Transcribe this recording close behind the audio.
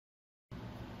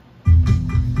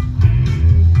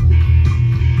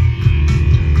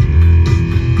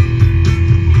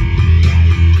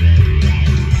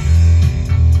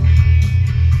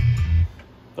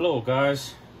Hello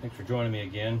guys, thanks for joining me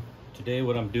again. Today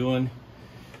what I'm doing,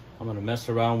 I'm going to mess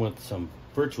around with some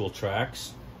virtual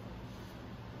tracks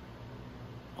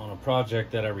on a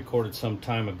project that I recorded some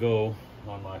time ago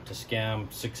on my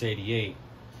Tascam 688.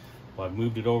 Well, I've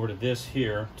moved it over to this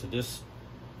here, to this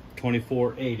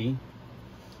 2480.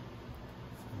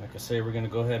 Like I say, we're going to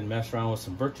go ahead and mess around with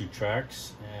some virtual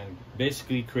tracks and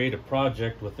basically create a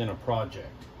project within a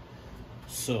project.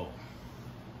 So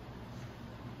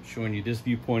showing you this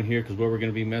viewpoint here, because what we're going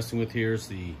to be messing with here is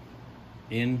the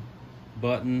in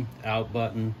button, out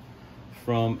button,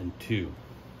 from, and to.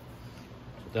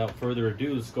 So without further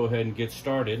ado, let's go ahead and get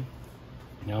started.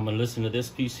 Now I'm going to listen to this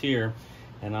piece here,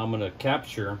 and I'm going to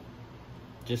capture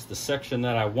just the section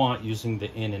that I want using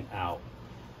the in and out.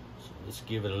 So let's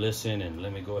give it a listen, and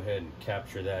let me go ahead and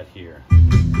capture that here.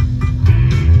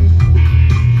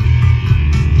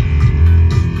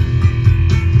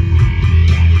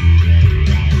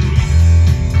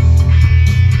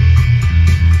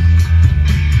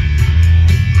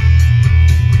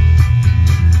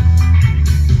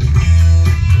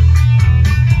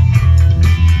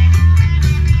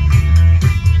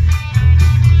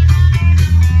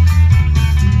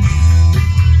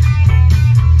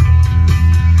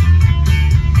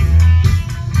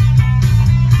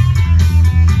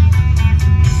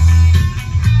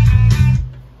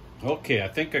 Okay, I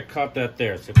think I caught that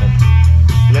there. So if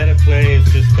I let it play,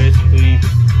 it's just basically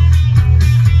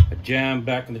a jam.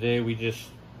 Back in the day, we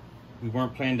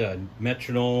weren't playing the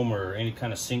metronome or any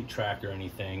kind of sync track or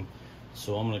anything.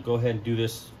 So I'm going to go ahead and do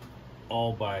this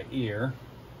all by ear,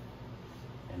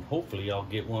 and hopefully I'll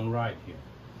get one right here.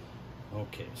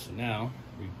 Okay, so now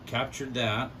we captured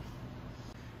that.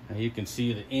 Now you can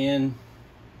see the in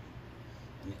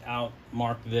and the out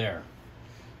marked there.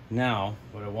 Now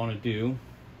what I want to do,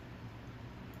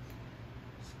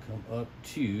 come up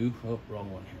to, oh,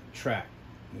 wrong one here, track.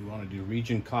 We want to do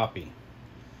region copy.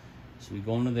 So we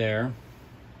go into there,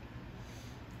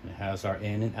 and it has our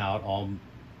in and out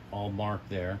all marked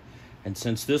there. And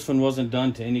since this one wasn't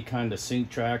done to any kind of sync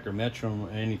track or metronome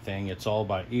or anything, it's all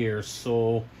by ear,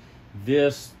 so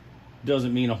this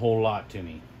doesn't mean a whole lot to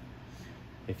me.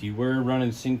 If you were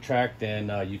running sync track,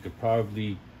 then you could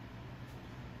probably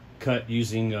cut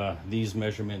using these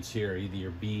measurements here, either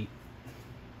your beat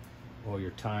or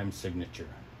your time signature.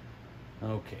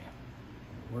 Okay,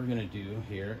 what we're going to do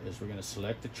here is we're going to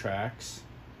select the tracks.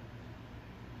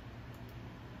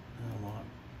 I want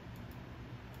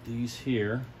these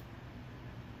here,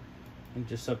 and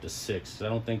just up to 6. I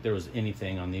don't think there was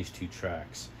anything on these 2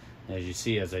 tracks. And as you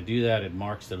see, as I do that, it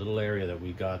marks the little area that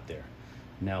we got there.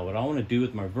 Now what I want to do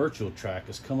with my virtual track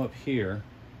is come up here,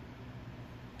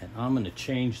 and I'm going to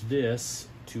change this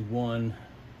to 1,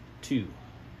 2.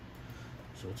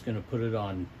 So it's going to put it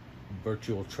on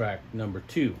virtual track number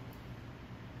 2,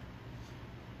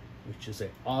 which is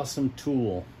an awesome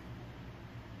tool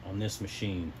on this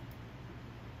machine.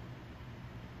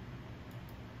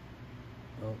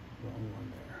 Oh, wrong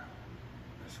one there.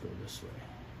 Let's go this way.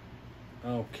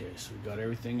 Okay, so we got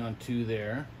everything on 2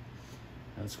 there.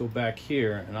 Now let's go back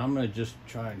here, and I'm going to just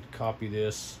try and copy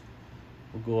this.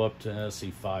 We'll go up to, let's see,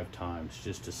 5 times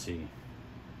just to see.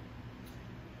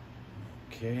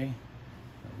 Okay.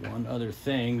 One other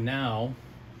thing, now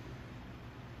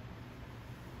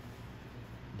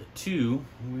the 2,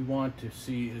 we want to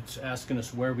see, it's asking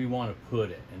us where we want to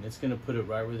put it, and it's going to put it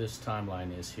right where this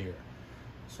timeline is here.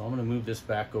 So I'm going to move this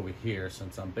back over here,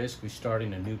 since I'm basically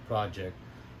starting a new project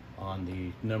on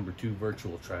the number 2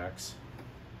 virtual tracks.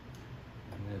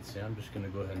 And let's see, I'm just going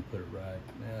to go ahead and put it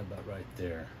right, about right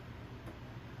there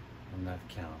on that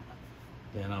count.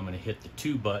 Then I'm going to hit the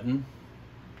 2 button,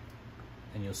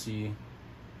 and you'll see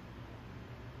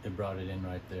it brought it in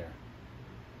right there.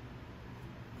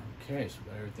 Okay, so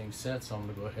got everything set, so I'm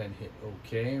going to go ahead and hit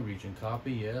OK, region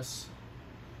copy, yes.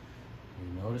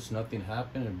 You notice nothing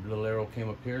happened, a little arrow came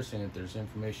up here saying that there's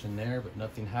information there, but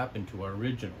nothing happened to our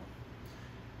original,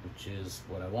 which is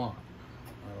what I want.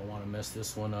 I don't want to mess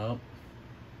this one up.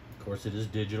 Of course it is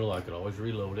digital, I could always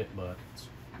reload it, but it's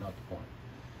not the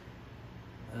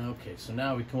point. Okay, so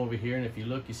now we come over here, and if you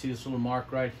look, you see this little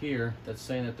mark right here that's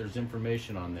saying that there's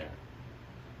information on there,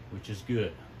 which is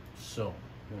good. So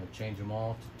I'm going to change them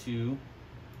all to 2.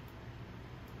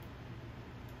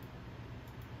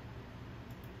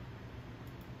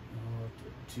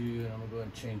 To 2, and I'm going to go ahead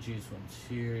and change these ones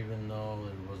here, even though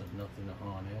there wasn't nothing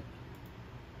on it.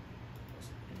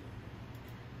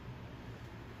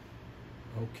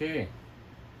 Okay.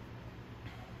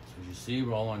 So as you see,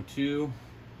 we're all on 2,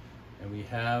 and we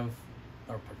have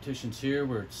our partitions here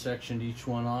where it's sectioned each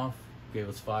one off. Gave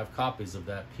us 5 copies of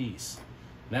that piece.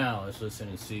 Now let's listen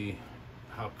and see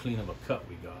how clean of a cut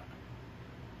we got.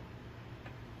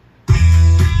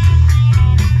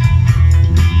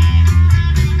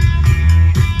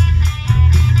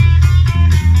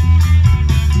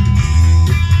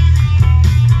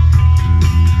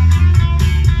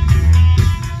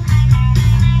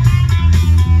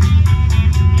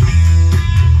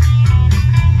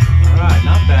 Alright,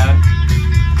 not bad.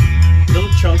 A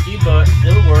little chunky, but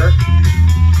it'll work.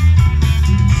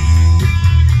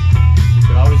 You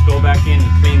could always go back in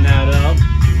and clean that up.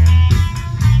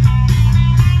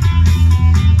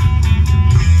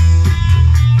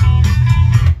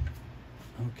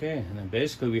 Okay, and then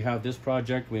basically we have this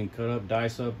project we can cut up,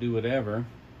 dice up, do whatever,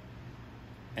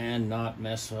 and not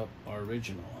mess up our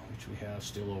original, which we have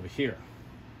still over here.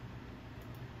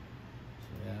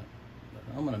 So yeah, but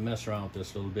I'm going to mess around with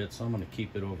this a little bit, so I'm going to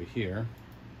keep it over here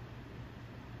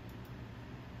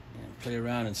and play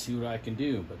around and see what I can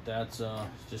do. But that's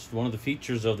just one of the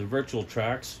features of the virtual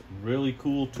tracks. Really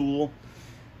cool tool.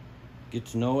 Get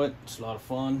to know it. It's a lot of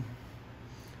fun.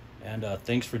 And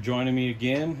thanks for joining me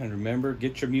again. And remember,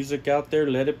 get your music out there,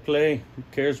 let it play. Who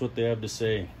cares what they have to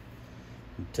say?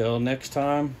 Until next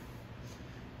time,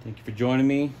 thank you for joining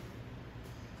me.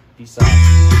 Peace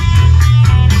out.